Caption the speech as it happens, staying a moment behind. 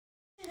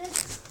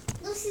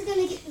This is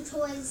gonna get the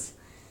toys.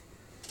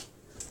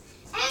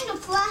 And the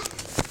fly.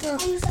 Yeah.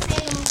 And some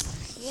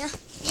animals. Yeah.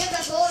 Yeah,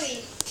 that's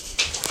Lori.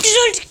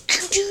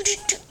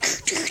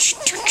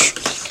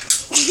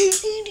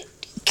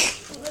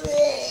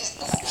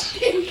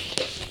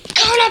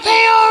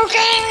 Canapeo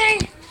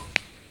Gaming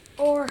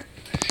or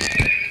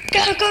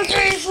Gecko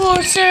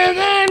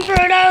 347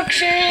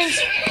 Productions.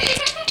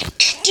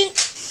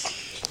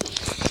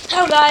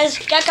 Hello guys,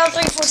 Gecko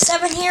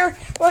 347 here.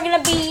 We're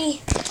gonna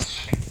be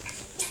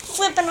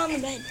flipping on the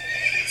bed.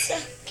 So,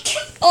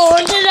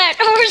 onto that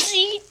horse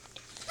seat.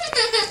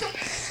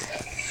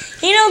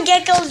 You know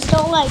geckos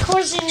don't like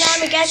horses, and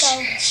I'm a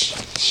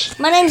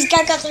gecko. My name's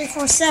Gecko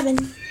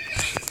 347.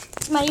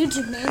 It's my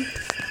YouTube name.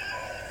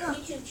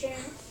 YouTube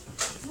channel.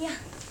 Yeah.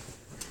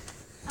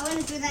 I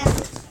want to do that.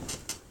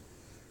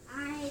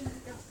 I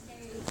don't dare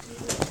to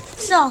do it.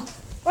 So,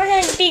 we're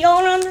going to be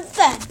going on the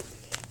bed.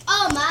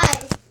 Oh my.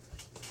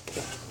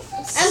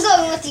 I'm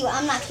going with you.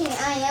 I'm not kidding.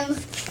 I am.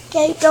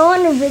 Okay, go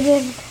on the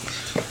bed.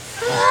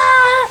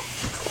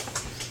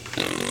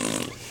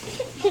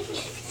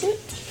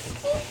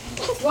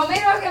 You want me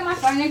to go get my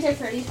phone and take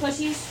for these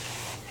pussies?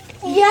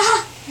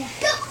 Yeah.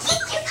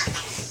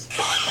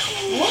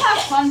 We'll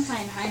have fun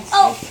playing hide and seek.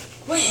 Oh,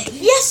 Wait,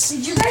 yes.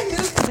 did you guys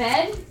move the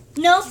bed?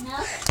 No,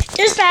 No.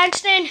 just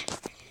Paxton.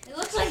 It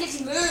looks like it's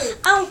moved.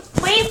 Oh,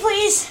 wait,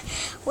 please.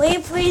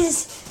 Wait,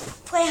 please.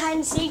 Play hide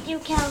and seek. You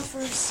count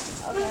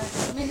first. Okay,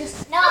 let me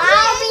just... No,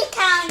 I'll be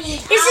counting.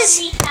 This I'll is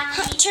be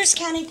counting. Hunter's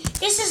counting.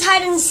 This is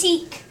hide and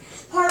seek,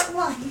 part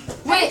 1.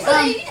 Wait,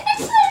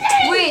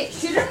 wait,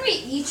 shouldn't we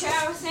each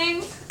have a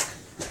thing?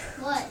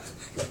 What?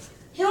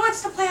 Who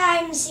wants to play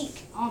hide and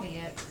seek? I'll be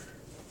it.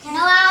 No,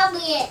 I'll be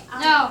it.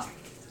 No,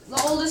 the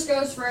oldest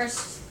goes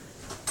first.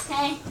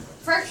 Okay.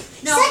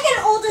 First, no,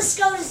 Second oldest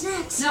goes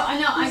next. no, I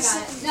know, I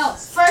got it. No,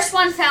 first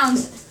one found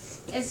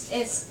is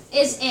it.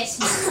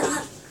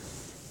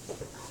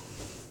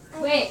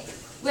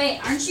 Wait,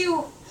 aren't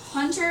you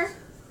Hunter?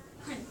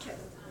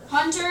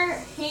 Hunter,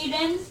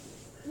 Hayden?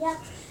 Yeah.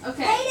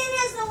 Okay, Hayden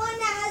is the one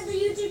that has the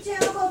YouTube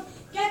channel called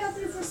Gecko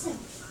 347.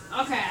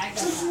 okay, I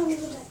got Which that. one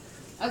is it?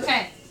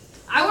 Okay,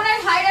 I want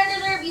to hide under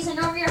there because I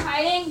know where you're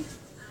hiding.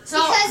 So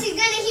Because he's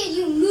gonna hear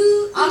you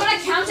move. I'm gonna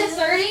count to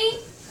 30,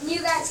 and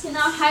you guys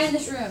cannot hide in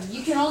this room.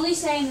 You can only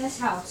stay in this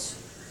house.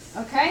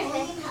 Okay?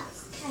 Okay.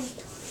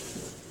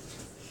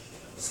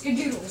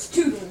 Skadoodles,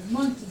 toodle,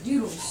 monkey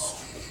doodles.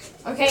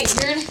 Okay,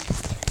 you're gonna.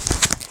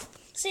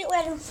 See you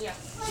later. Yeah.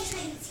 Box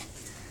fan.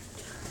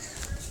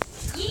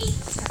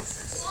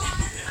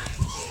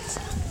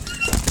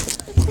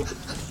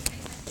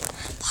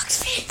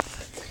 Box fan.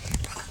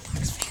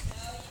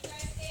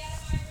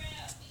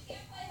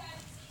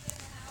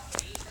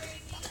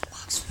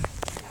 Box fan.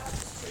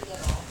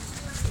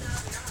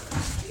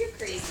 You're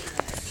crazy.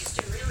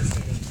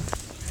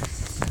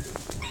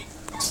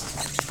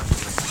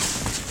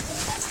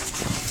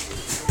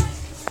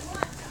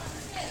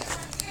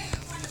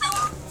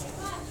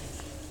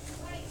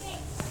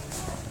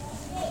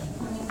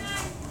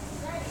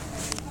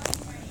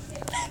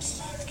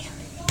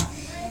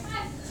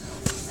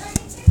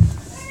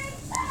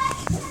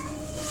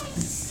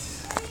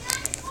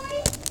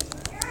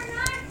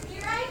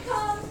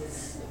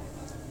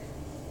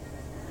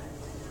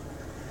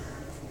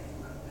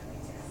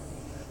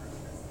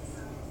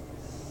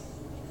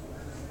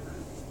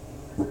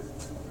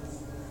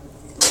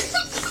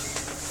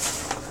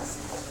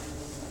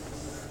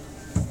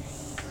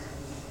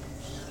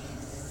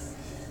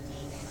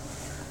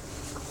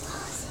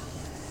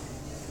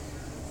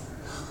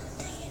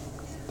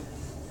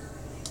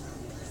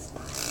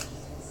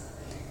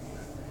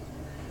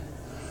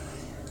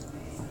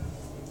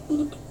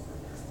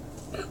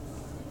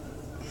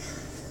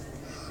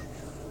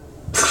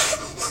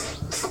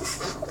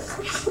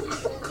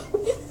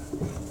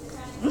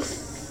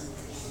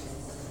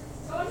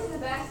 Going to the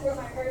bathroom,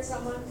 I heard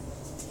someone.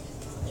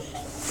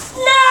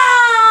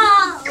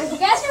 No! You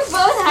guys were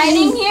both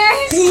hiding here?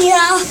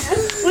 Yeah,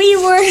 we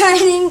were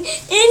hiding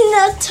in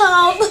the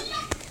tub.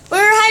 We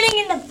were hiding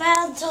in the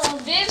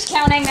bathtub. Viv's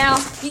counting now.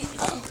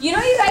 You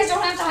know you guys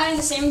don't have to hide in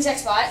the same exact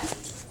spot?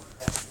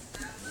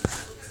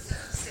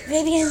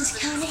 Vivian's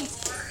counting.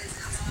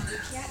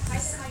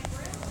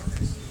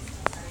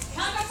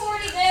 Count to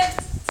 40, Viv.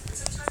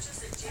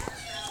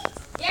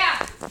 Yeah.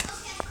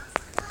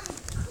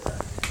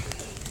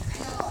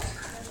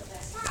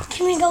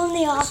 Can we go in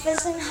the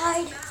office and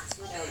hide?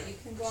 No, you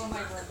can go in my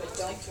room, but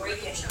don't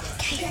break it.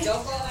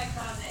 Don't go in my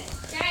closet.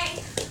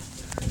 Okay.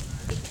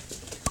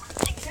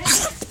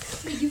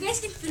 Wait, you guys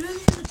can fit on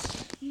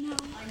No.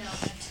 I know.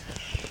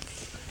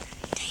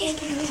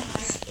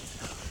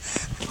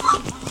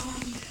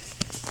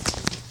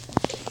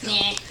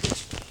 Nah.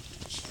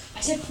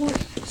 I said 40,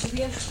 so we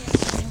have a chance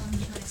to go on the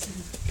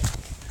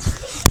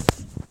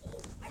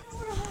I know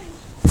where to hide.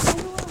 I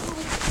know where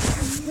to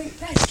hide. Wait,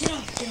 guys, get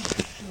off.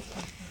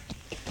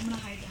 I'm gonna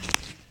hide behind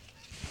you.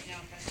 No,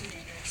 that's too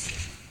dangerous.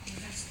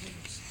 That's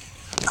dangerous.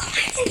 Go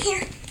hide in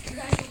here. You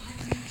guys don't hide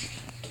behind you.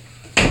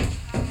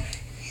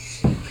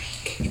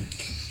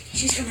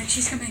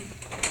 She's coming.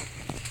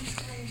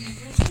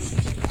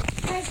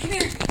 Hide Come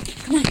here.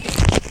 Come on. You're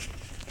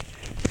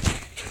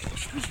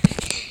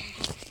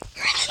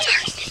in the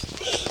dark.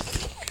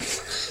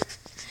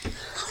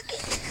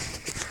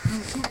 No,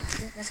 we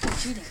can't. That's called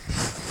cheating.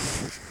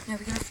 No,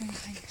 we gotta find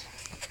behind it.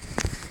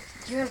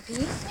 You gotta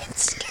pee?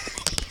 It's scared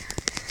in here.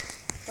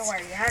 Don't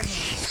worry, you have me.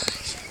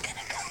 She's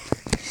gonna come.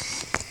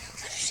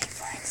 What if she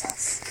finds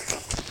us?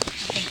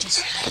 I think just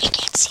You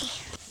can't see.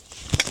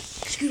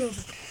 scoot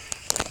over.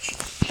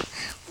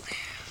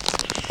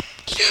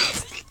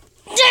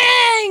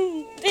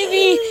 Dang,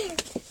 baby.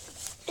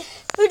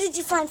 Who did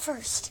you find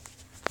first?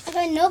 I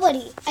found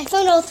nobody. I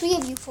found all three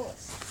of you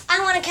fools. I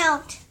want to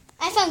count.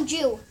 I found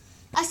you.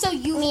 I saw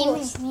you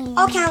fools.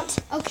 I'll count.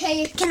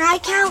 Okay. Can I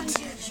count?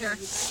 Sure.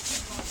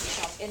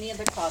 Any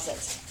other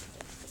closets?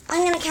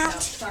 I'm gonna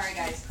count. Sorry,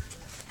 guys.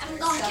 I'm There's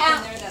going to stuff in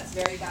count. there that's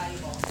very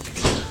valuable.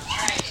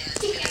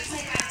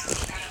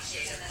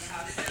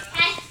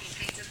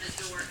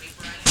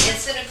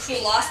 It's gonna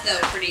cool off though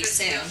pretty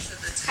soon.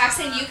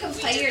 Paxton, you can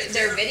play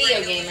their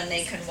video game and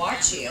they can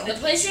watch you. The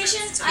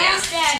PlayStation? Yeah.